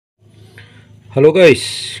Halo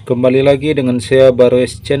guys, kembali lagi dengan saya Revo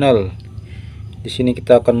Channel. Di sini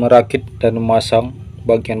kita akan merakit dan memasang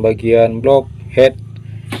bagian-bagian blok head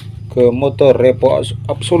ke motor Revo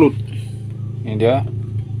Absolute. Ini dia.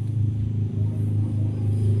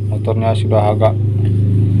 Motornya sudah agak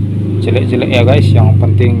jelek-jelek ya guys, yang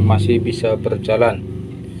penting masih bisa berjalan.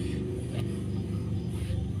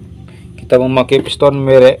 Kita memakai piston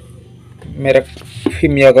merek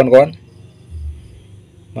Vim ya kawan-kawan.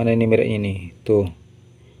 Mana ini merek ini? Tuh.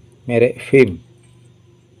 Merek Vim.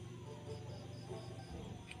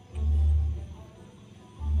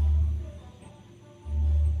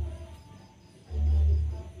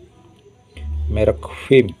 Merek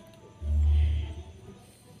Vim.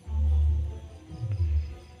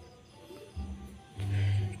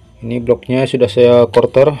 Ini bloknya sudah saya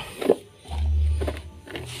quarter.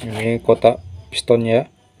 Ini kotak pistonnya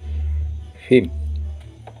Vim.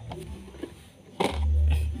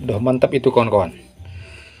 Udah mantap itu kawan-kawan.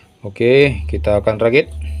 Oke, kita akan rakit.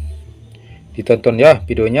 Ditonton ya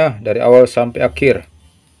videonya dari awal sampai akhir.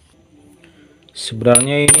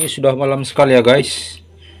 Sebenarnya ini sudah malam sekali ya guys.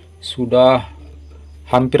 Sudah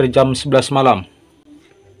hampir jam 11 malam.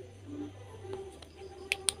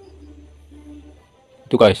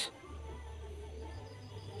 Itu guys.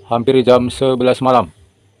 Hampir jam 11 malam.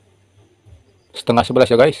 Setengah 11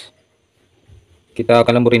 ya guys. Kita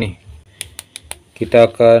akan lembur ini. Kita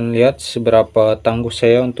akan lihat seberapa tangguh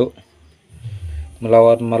saya untuk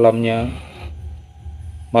melawan malam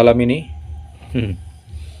ini.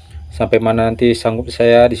 Sampai mana nanti sanggup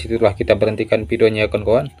saya, disitulah kita berhentikan videonya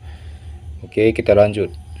kawan-kawan. Oke, kita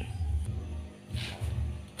lanjut.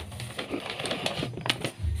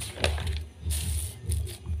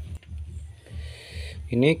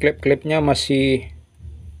 Ini klep-klepnya masih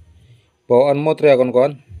bawaan motor ya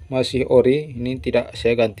kawan-kawan, masih ori. Ini tidak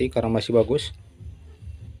saya ganti karena masih bagus.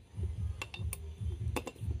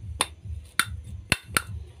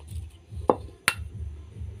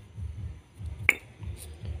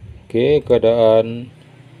 Oke, keadaan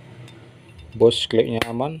bos klepnya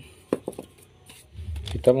aman.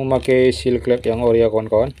 Kita memakai seal klep yang ori ya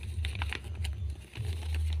kawan-kawan.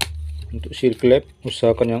 Untuk seal klep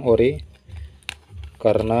usahakan yang ori,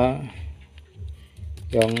 karena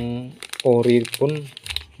yang ori pun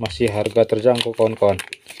masih harga terjangkau kawan-kawan.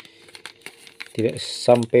 Tidak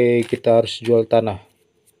sampai kita harus jual tanah.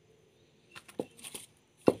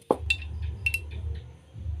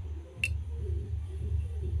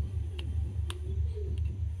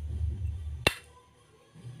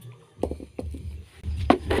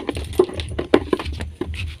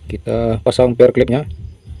 Kita pasang pair clipnya.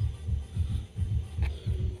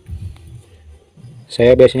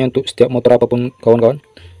 Saya biasanya untuk setiap motor apapun kawan-kawan,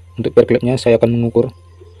 untuk pair clipnya saya akan mengukur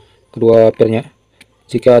kedua pairnya.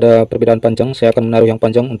 Jika ada perbedaan panjang, saya akan menaruh yang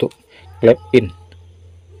panjang untuk clip in.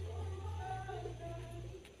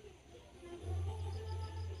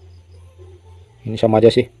 Ini sama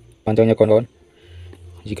aja sih panjangnya kawan-kawan.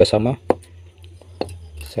 Jika sama,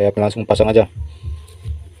 saya akan langsung pasang aja.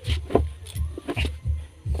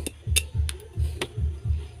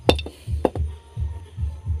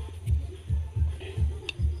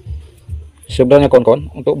 Sebenarnya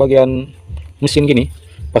kawan-kawan, untuk bagian mesin gini,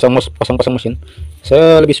 pasang mesin,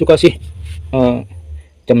 saya lebih suka sih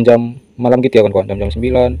jam-jam malam gitu ya kawan-kawan, jam-jam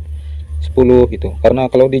 9 10 gitu.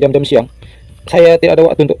 Karena kalau di jam-jam siang saya tidak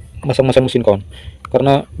ada waktu untuk masang-masang mesin kawan,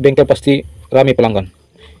 karena bengkel pasti ramai pelanggan,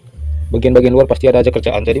 bagian-bagian luar pasti ada aja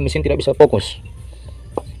kerjaan, jadi mesin tidak bisa fokus.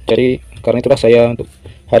 Jadi karena itulah saya untuk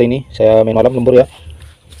hari ini saya main malam lembur ya.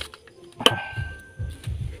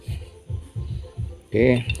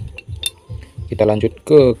 Oke, kita lanjut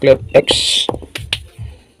ke klep X.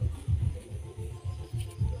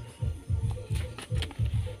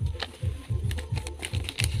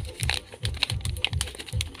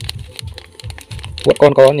 Buat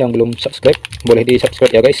kawan-kawan yang belum subscribe, boleh di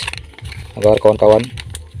subscribe ya guys, agar kawan-kawan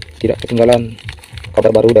tidak ketinggalan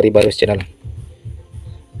kabar baru dari Revo Channel.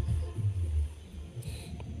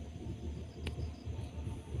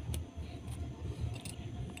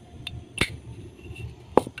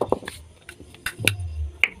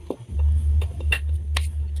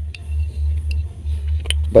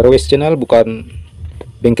 Revo Channel bukan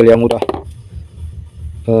bengkel yang udah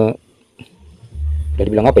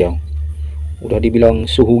dibilang apa ya, udah dibilang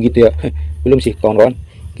suhu gitu ya. Belum sih kawan-kawan,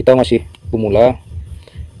 kita masih pemula,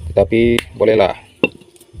 tetapi bolehlah.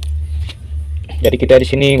 Jadi kita di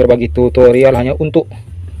sini berbagi tutorial hanya untuk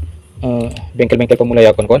bengkel-bengkel pemula ya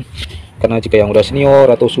kawan-kawan, karena jika yang udah senior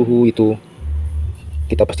atau suhu itu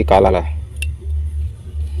kita pasti kalah lah.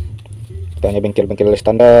 Kita hanya bengkel-bengkel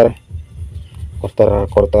standar,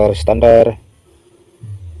 quarter standar.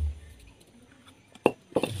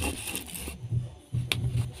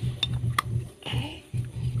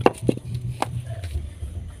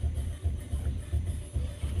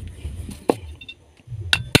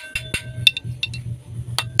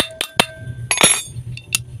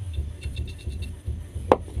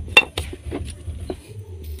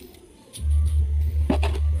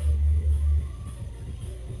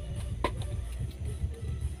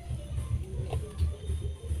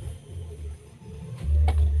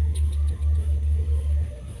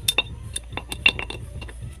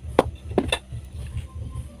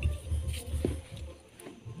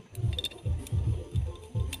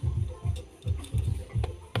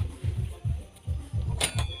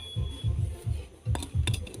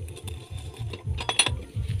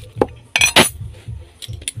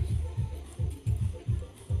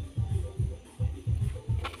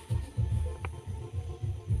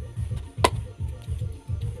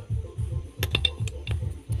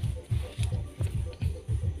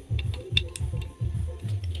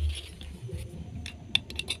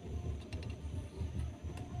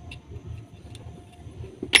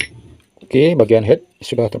 Oke, bagian head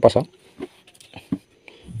sudah terpasang.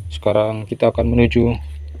 Sekarang kita akan menuju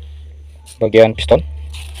bagian piston.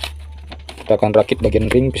 Kita akan rakit bagian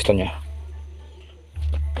ring pistonnya.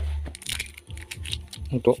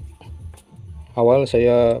 Untuk awal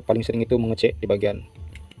saya paling sering itu mengecek di bagian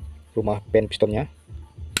rumah pen pistonnya,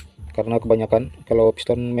 karena kebanyakan kalau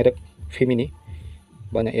piston merek Vim ini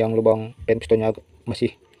banyak yang lubang pen pistonnya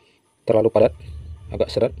masih terlalu padat, agak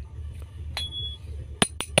seret.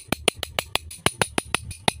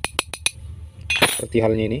 Seperti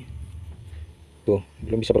halnya ini tuh,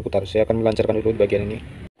 belum bisa berputar. Saya akan melancarkan dulu di bagian ini.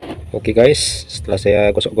 Oke guys, setelah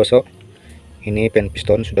saya gosok-gosok, ini pen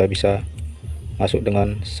piston sudah bisa masuk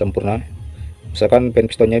dengan sempurna. Misalkan pen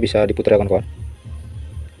pistonnya bisa diputar ya kawan-kawan.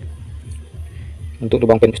 Untuk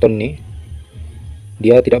lubang pen piston ini,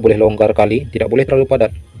 dia tidak boleh longgar kali, tidak boleh terlalu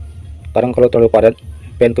padat. Kadang kalau terlalu padat,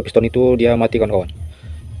 pen ke piston itu dia mati kawan-kawan.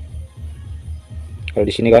 Kalau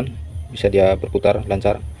di sini kan bisa dia berputar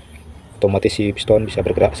lancar, otomatis si piston bisa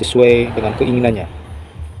bergerak sesuai dengan keinginannya.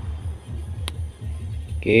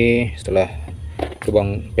 Oke, setelah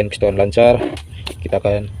lubang pen piston lancar, kita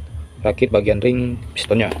akan rakit bagian ring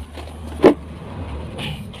pistonnya.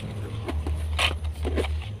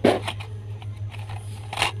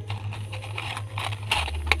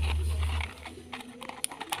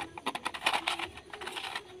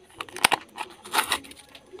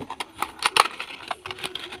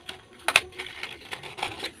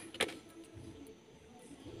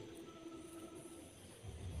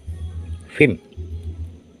 Vim.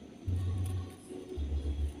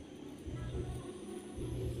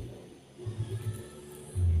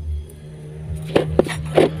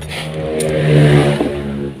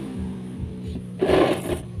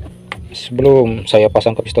 Sebelum saya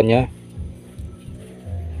pasang ke pistonnya,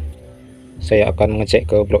 saya akan mengecek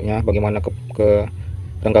ke bloknya bagaimana ke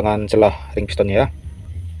renggangan celah ring pistonnya ya.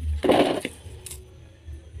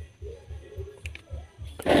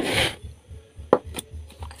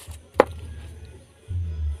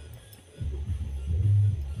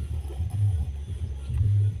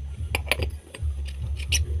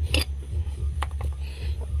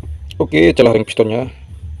 Oke, celah ring pistonnya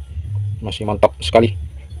masih mantap sekali,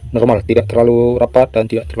 normal, tidak terlalu rapat dan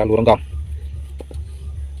tidak terlalu renggang.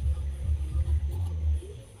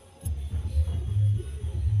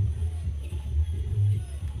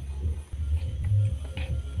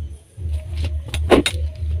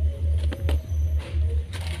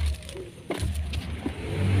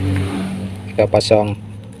 Kita pasang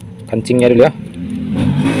kancingnya dulu ya,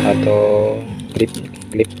 atau klip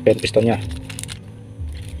pen pistonnya.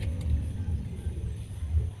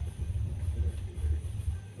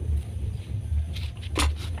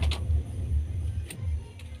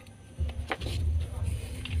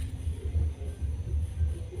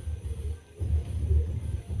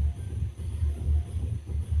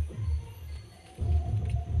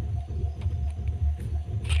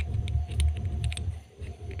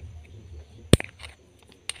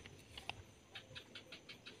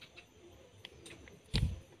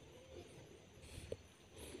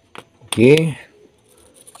 Oke,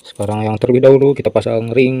 sekarang yang terlebih dahulu kita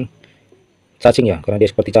pasang ring cacing ya, karena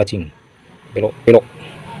dia seperti cacing, belok-belok.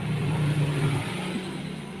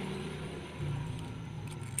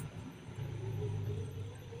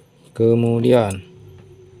 Kemudian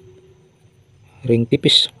ring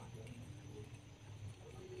tipis.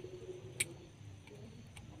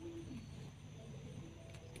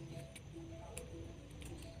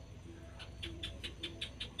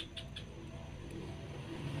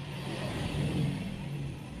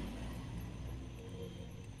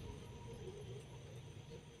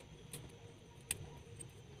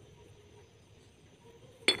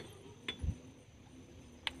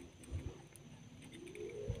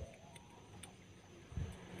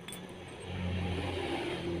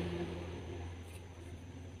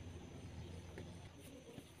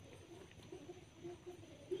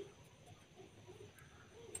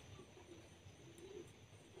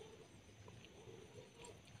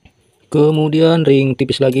 Kemudian ring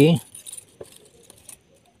tipis lagi.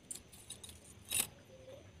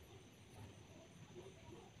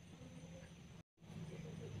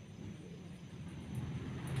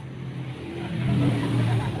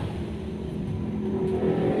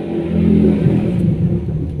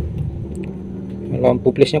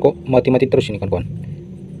 Lampu flashnya kok mati-mati terus ini kawan-kawan.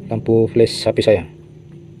 Lampu flash HP saya,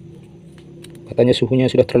 katanya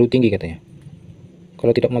suhunya sudah terlalu tinggi katanya.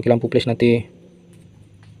 Kalau tidak mati lampu flash nanti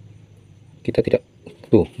kita tidak,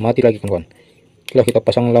 tuh mati lagi kawan-kawan. Setelah kita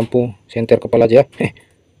pasang lampu senter kepala aja.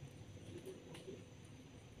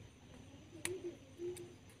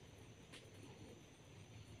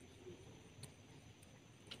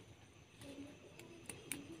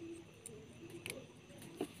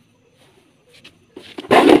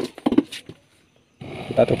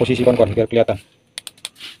 kita atur posisi kawan-kawan biar kelihatan.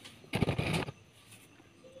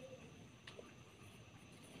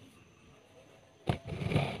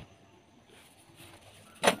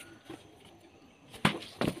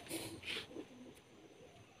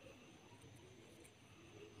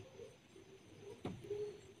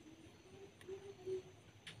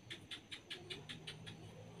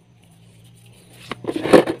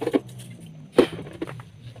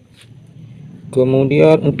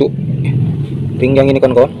 Kemudian untuk ring yang ini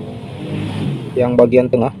kawan-kawan, yang bagian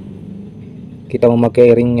tengah kita memakai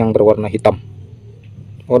ring yang berwarna hitam.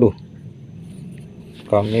 Waduh,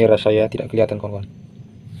 kamera saya tidak kelihatan kawan-kawan.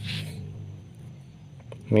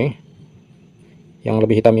 Nih, yang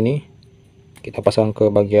lebih hitam ini kita pasang ke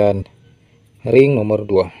bagian ring nomor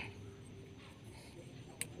 2.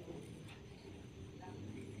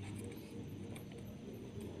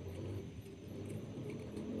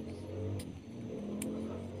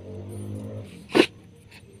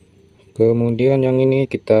 Kemudian yang ini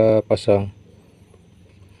kita pasang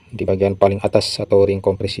di bagian paling atas atau ring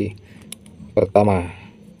kompresi pertama.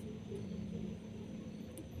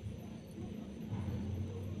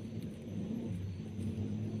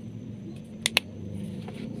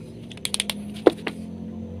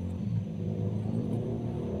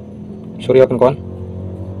 Sorry ya kawan-kawan,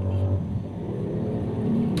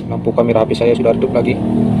 lampu kamera HP saya sudah redup lagi.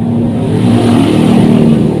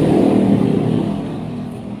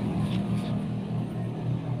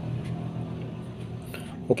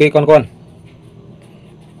 Oke kawan-kawan,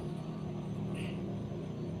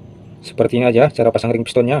 seperti ini aja cara pasang ring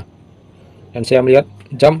pistonnya. Dan saya melihat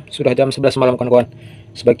sudah jam 11 malam kawan-kawan,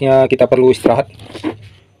 sebaiknya kita perlu istirahat.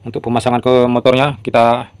 Untuk pemasangan ke motornya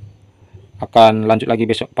kita akan lanjut lagi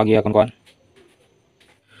besok pagi ya kawan-kawan.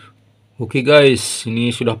 Oke guys, ini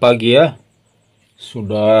sudah pagi ya,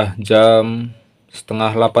 sudah jam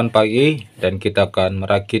setengah 8 pagi, dan kita akan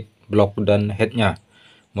merakit blok dan headnya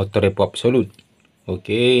motor Revo Absolute.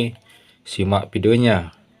 Oke, simak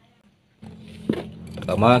videonya.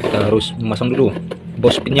 Pertama kita harus memasang dulu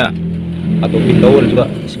bos pinnya atau pin towel juga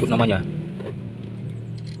disebut namanya.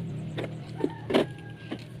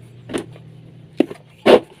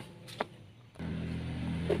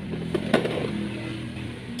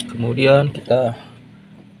 Kemudian kita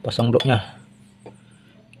pasang bloknya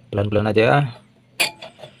pelan-pelan aja ya.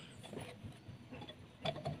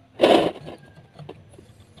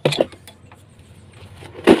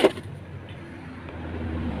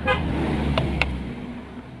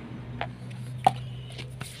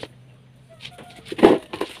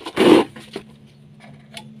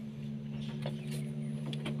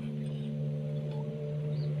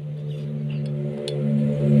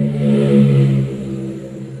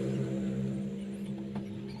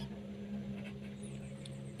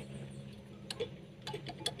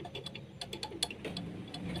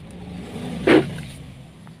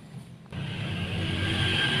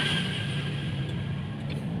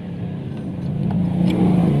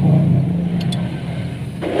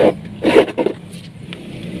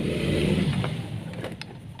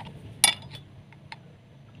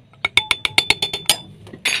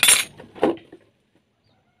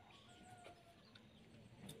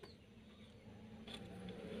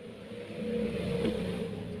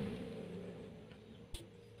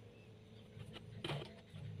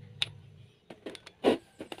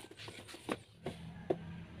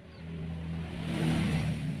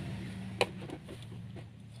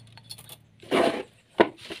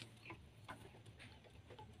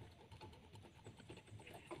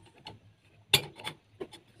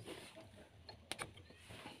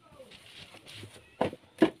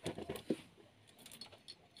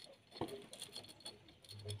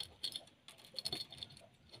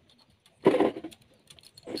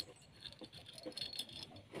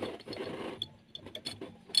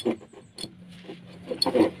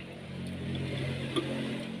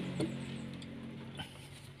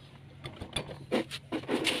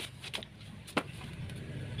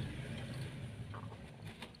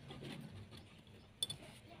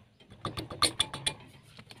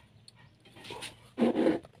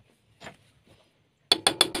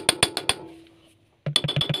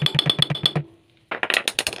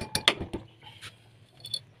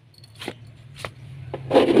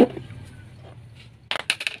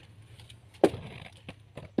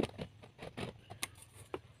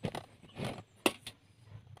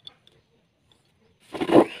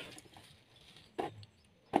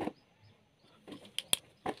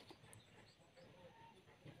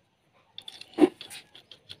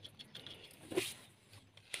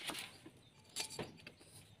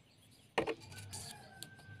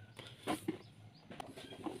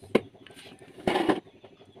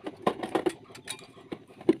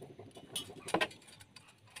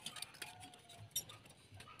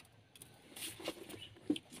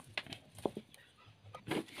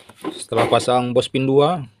 Setelah pasang bos pin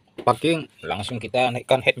 2 packing, langsung kita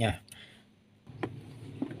naikkan headnya.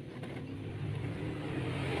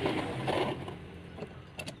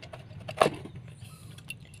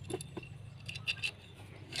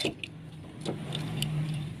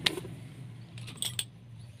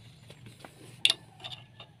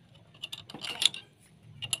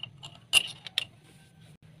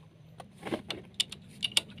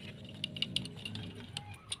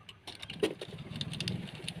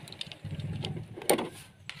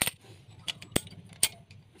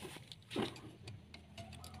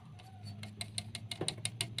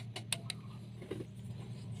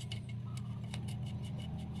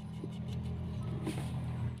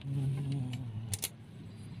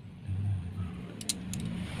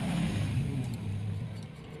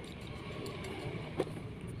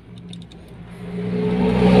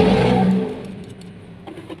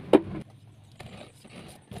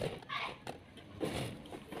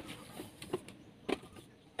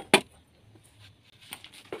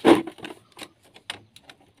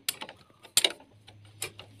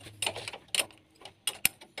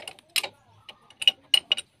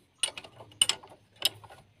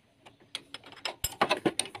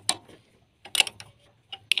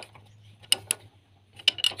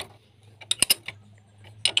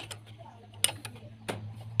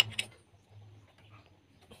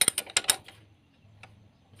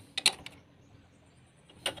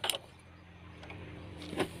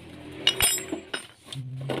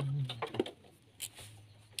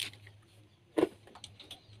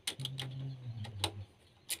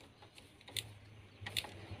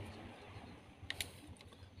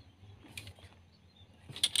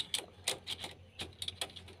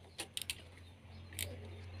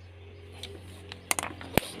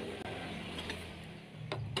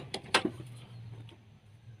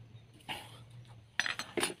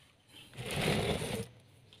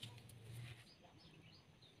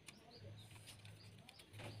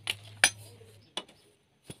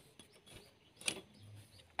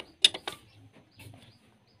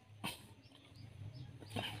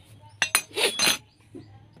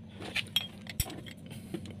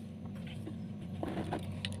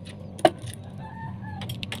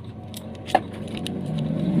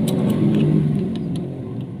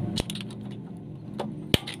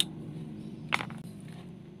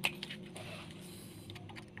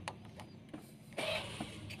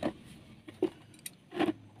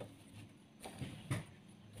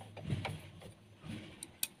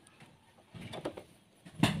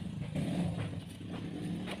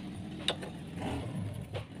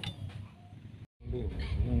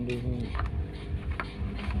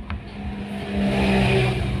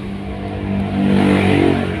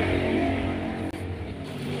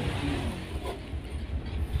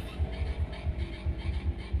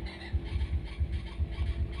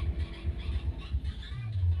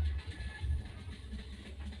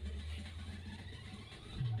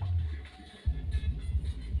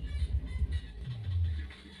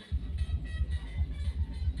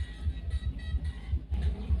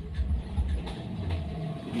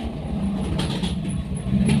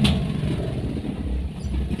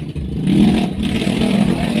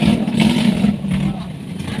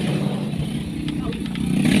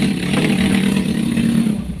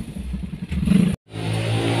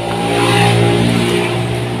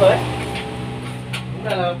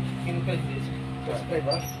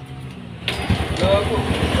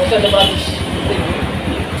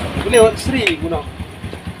 Lewat 1.000 no.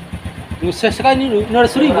 Nusa sekali ni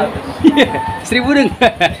 100.000. 1.000 deng.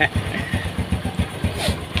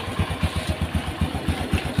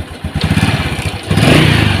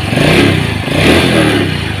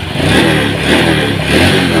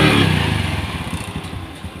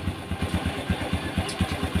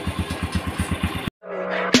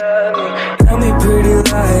 Tell me pretty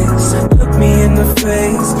lies, look me in the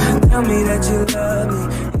face, tell me that you love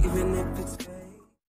me.